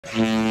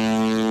Hello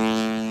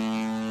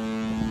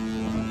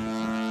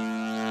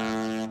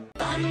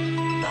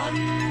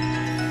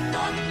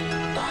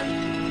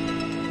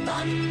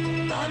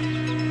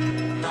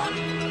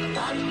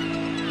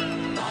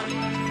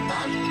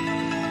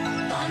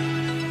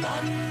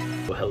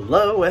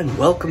and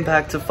welcome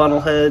back to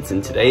Funnelheads,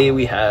 and today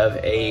we have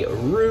a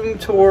room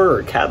tour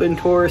or cabin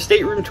tour,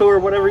 stateroom tour,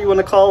 whatever you want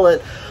to call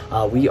it.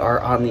 We are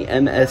on the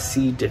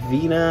MSC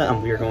Divina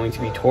and we are going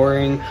to be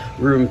touring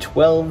room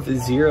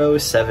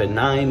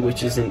 12079,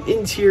 which is an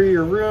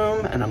interior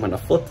room, and I'm going to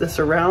flip this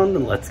around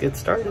and let's get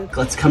started.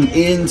 Let's come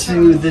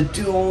into the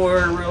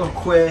door real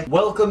quick.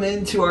 Welcome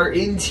into our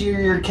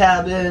interior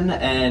cabin,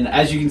 and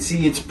as you can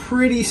see, it's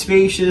pretty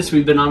spacious.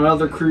 We've been on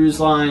other cruise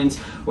lines,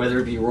 whether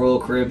it be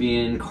Royal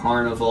Caribbean,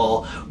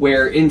 Carnival,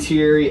 where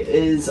interior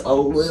is a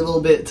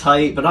little bit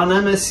tight, but on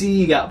MSC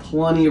you got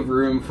plenty of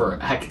room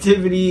for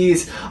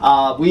activities.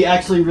 We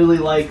actually really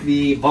like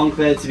the bunk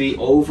bed to be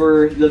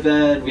over the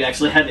bed. We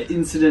actually had an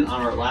incident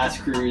on our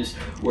last cruise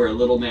where a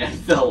little man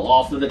fell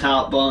off of the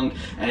top bunk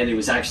and it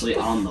was actually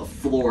on the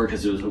floor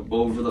because it was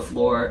over the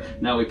floor.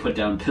 Now we put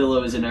down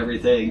pillows and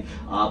everything,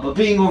 but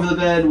being over the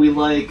bed we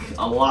like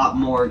a lot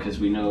more because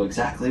we know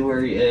exactly where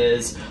he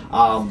is.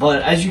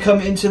 But as you come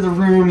into the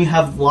room, you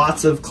have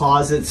lots of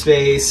closet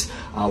space.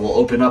 We'll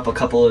open up a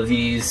couple of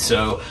these.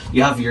 So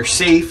you have your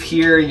safe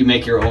here. You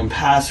make your own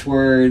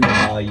password.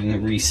 You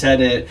can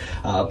reset it.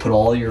 Put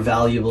all your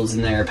valuables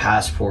in there,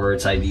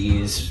 passports,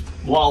 IDs,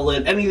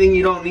 wallet, anything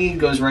you don't need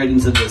goes right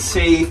into the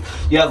safe.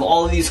 You have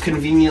all of these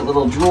convenient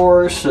little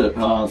drawers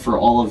for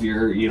all of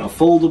your,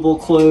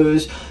 foldable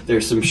clothes.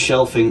 There's some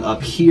shelving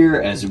up here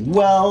as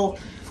well.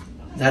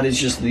 That is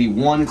just the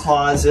one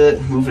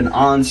closet. Moving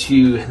on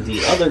to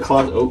the other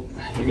closet. Oh,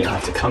 you're gonna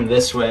have to come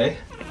this way.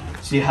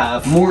 So you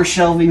have more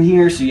shelving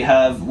here. So you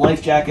have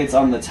life jackets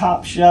on the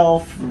top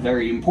shelf,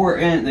 very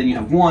important. Then you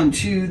have 1,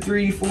 2,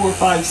 3, 4,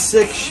 5,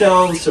 6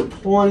 shelves, so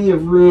plenty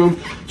of room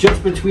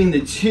just between the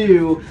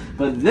two.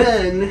 But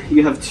then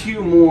you have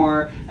 2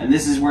 more, and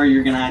this is where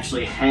you're gonna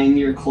actually hang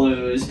your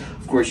clothes.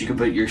 Of course, you can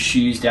put your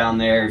shoes down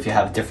there if you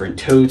have different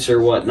totes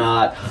or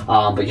whatnot,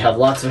 but you have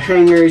lots of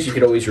hangers. You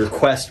could always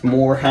request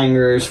more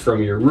hangers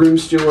from your room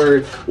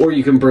steward, or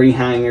you can bring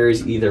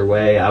hangers. Either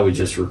way, I would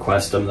just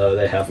request them though.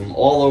 They have them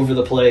all over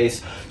the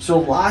place. So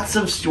lots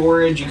of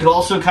storage. You could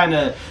also kind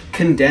of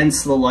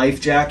condense the life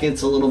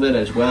jackets a little bit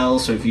as well.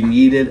 So if you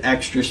needed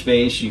extra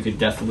space, you could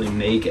definitely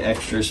make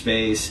extra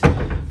space.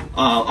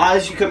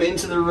 As you come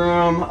into the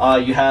room,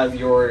 you have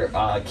your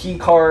key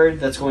card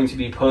that's going to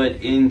be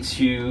put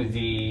into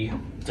the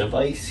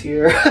device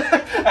here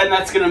and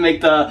that's going to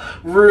make the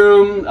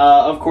room,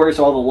 of course,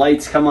 all the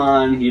lights come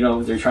on.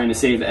 They're trying to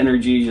save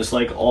energy just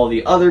like all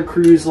the other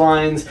cruise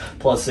lines,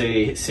 plus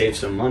they save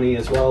some money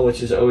as well,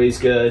 which is always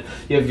good.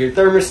 You have your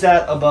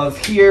thermostat above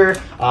here.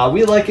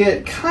 We like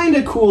it kind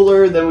of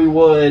cooler than we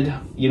would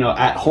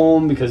at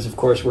home, because of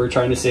course we're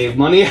trying to save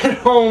money at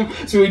home,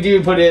 so we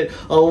do put it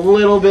a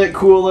little bit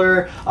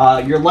cooler.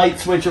 Your light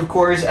switch, of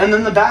course, and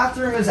then the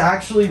bathroom is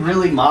actually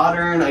really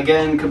modern,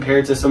 again,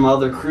 compared to some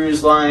other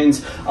cruise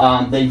lines.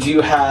 They do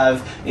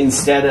have,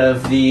 instead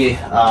of the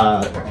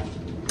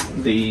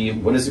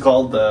what is it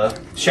called, the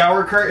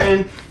shower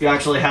curtain, you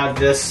actually have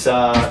this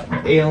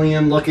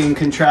alien looking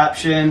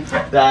contraption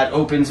that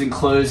opens and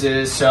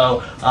closes.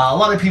 So a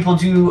lot of people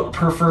do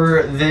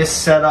prefer this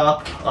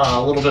setup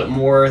a little bit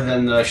more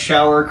than the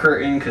shower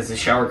curtain, because the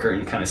shower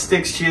curtain kind of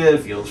sticks to you, it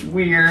feels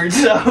weird.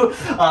 So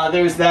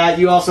there's that.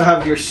 You also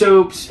have your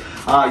soaps,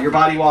 your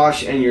body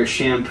wash, and your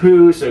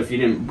shampoo. So if you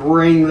didn't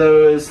bring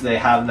those, they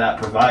have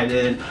that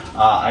provided.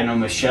 I know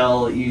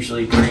Michelle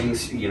usually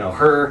brings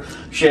her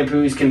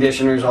shampoos,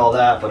 conditioners, all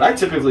that, but I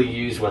typically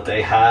use what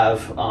they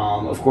have.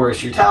 Of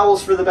course, your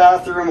towels for the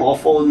bathroom all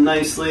folded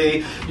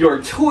nicely,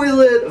 your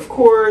toilet, of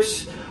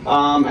course,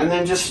 and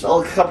then just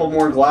a couple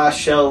more glass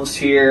shelves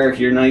here,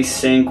 your nice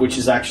sink, which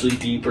is actually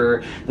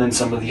deeper than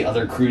some of the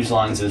other cruise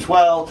lines as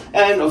well,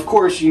 and of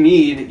course you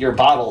need your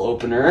bottle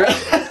opener.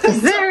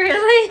 Is there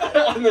really?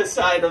 On the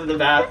side of the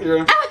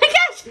bathroom. Oh my gosh!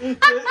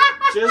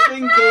 Just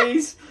in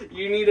case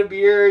you need a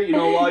beer,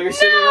 while you're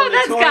sitting on the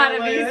toilet. That's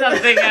gotta be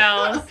something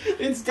else.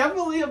 It's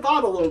definitely a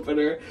bottle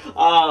opener.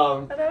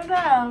 I don't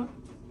know.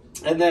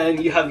 And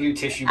then you have your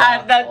tissue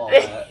box, all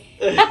that.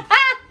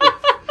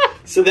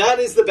 So that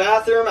is the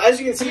bathroom. As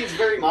you can see, it's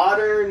very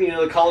modern.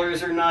 The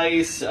colors are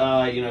nice.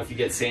 If you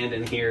get sand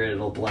in here,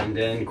 it'll blend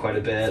in quite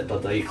a bit,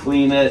 but they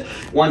clean it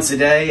once a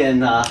day.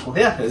 And well,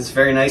 yeah, it's a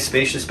very nice,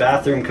 spacious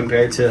bathroom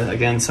compared to,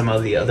 again, some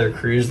of the other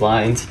cruise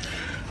lines.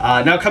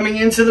 Now coming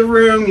into the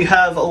room, you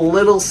have a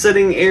little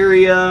sitting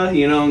area,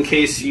 in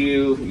case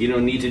you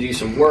need to do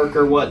some work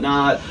or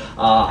whatnot.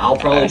 I'll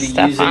probably be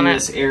using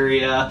this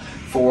area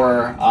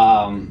for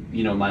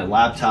my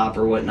laptop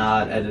or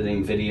whatnot,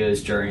 editing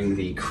videos during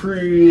the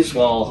cruise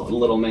while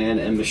little man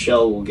and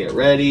Michelle will get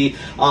ready.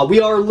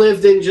 We are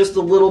lived in just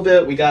a little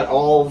bit. We got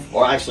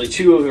actually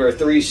 2 of our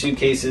 3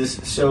 suitcases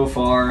so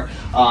far.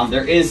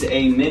 There is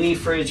a mini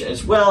fridge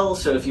as well,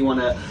 so if you want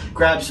to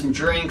grab some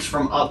drinks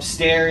from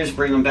upstairs,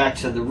 bring them back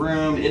to the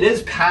room. It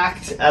is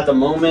packed at the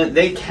moment.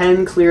 They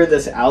can clear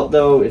this out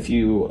though if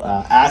you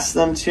ask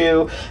them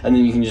to, and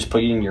then you can just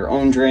put in your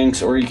own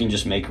drinks, or you can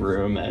just make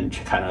room and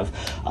kind of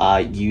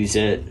use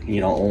it,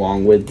 you know,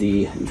 along with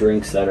the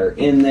drinks that are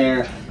in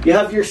there. You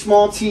have your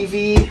small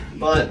TV,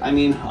 but I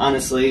mean,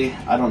 honestly,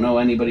 I don't know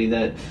anybody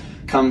that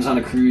comes on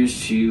a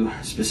cruise to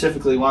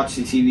specifically watch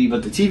the TV,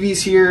 but the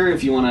TV's here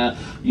if you want to,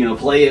 you know,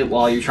 play it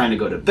while you're trying to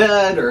go to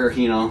bed, or,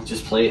 you know,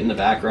 just play it in the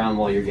background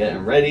while you're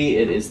getting ready.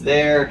 It is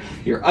there.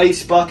 Your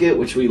ice bucket,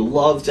 which we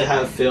love to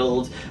have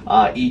filled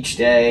each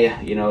day,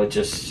 you know,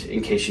 just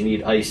in case you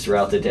need ice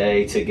throughout the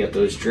day to get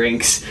those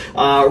drinks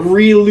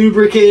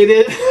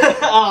re-lubricated.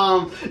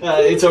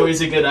 It's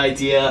always a good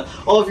idea.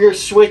 All of your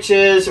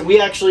switches,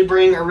 we actually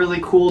bring a really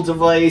cool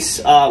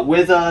device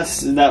with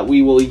us that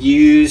we will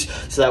use,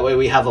 so that way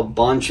we have a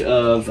bunch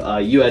of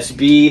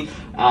USB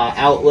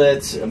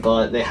outlets,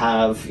 but they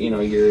have, you know,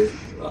 your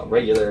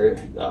regular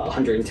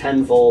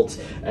 110 volt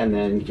and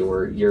then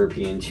your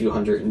European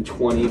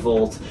 220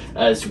 volt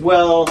as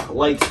well.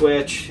 Light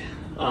switch,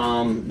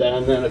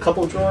 then a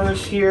couple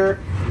drawers here,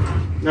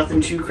 nothing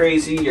too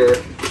crazy. Your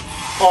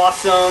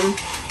awesome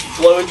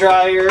blow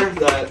dryer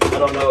that I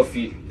don't know if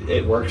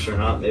it works or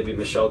not. Maybe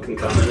Michelle can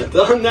comment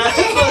on that.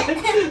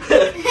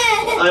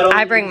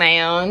 I bring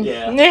my own.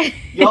 Yeah.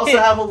 You also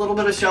have a little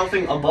bit of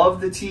shelving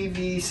above the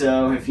TV,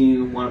 so if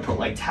you want to put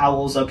like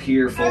towels up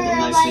here, fold them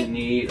nice and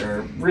neat,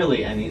 or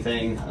really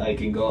anything, I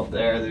can go up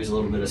there. There's a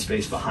little bit of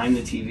space behind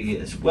the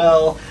TV as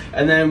well.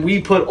 And then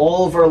we put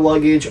all of our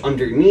luggage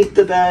underneath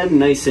the bed,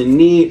 nice and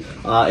neat.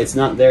 It's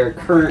not there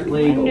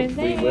currently, but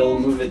we will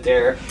move it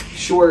there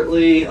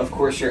shortly. Of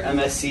course, your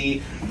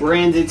MSC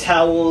branded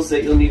towels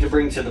that you'll need to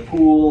bring to the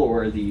pool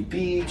or the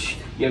beach.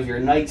 You have your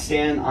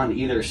nightstand on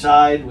either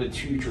side with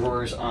 2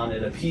 drawers on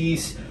it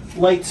apiece.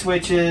 Light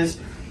switches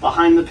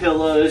behind the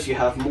pillows. You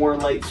have more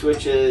light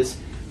switches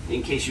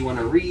in case you want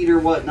to read or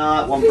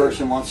whatnot. One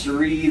person wants to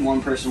read,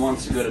 one person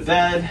wants to go to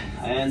bed,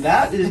 and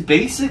that is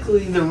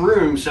basically the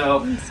room.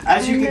 So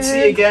as you can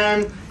see,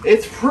 again,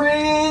 it's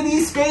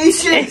pretty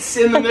spacious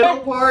in the middle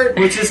part,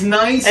 which is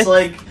nice.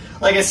 Like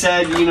I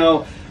said, you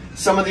know,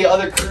 some of the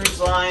other cruise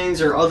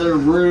lines or other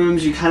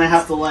rooms, you kind of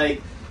have to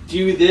like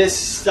do this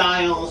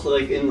style,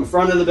 like in the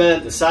front of the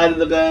bed, the side of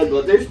the bed,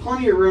 but there's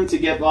plenty of room to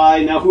get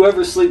by. Now,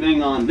 whoever's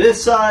sleeping on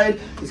this side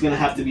is going to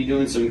have to be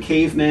doing some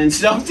caveman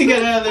stuff to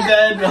get out of the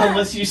bed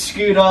unless you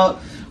scoot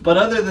up. But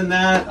other than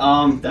that,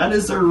 that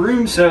is their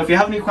room. So if you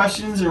have any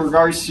questions in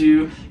regards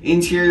to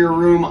interior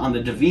room on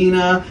the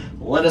Divina,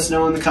 let us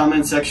know in the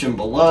comment section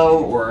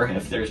below, or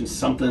if there's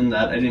something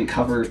that I didn't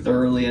cover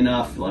thoroughly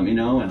enough, let me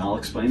know and I'll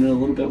explain it a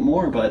little bit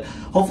more. But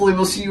hopefully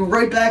we'll see you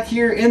right back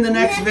here in the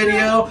next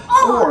video,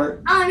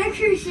 or on a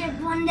cruise ship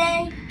one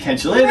day.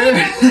 Catch you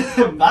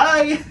later.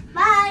 Bye.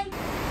 Bye.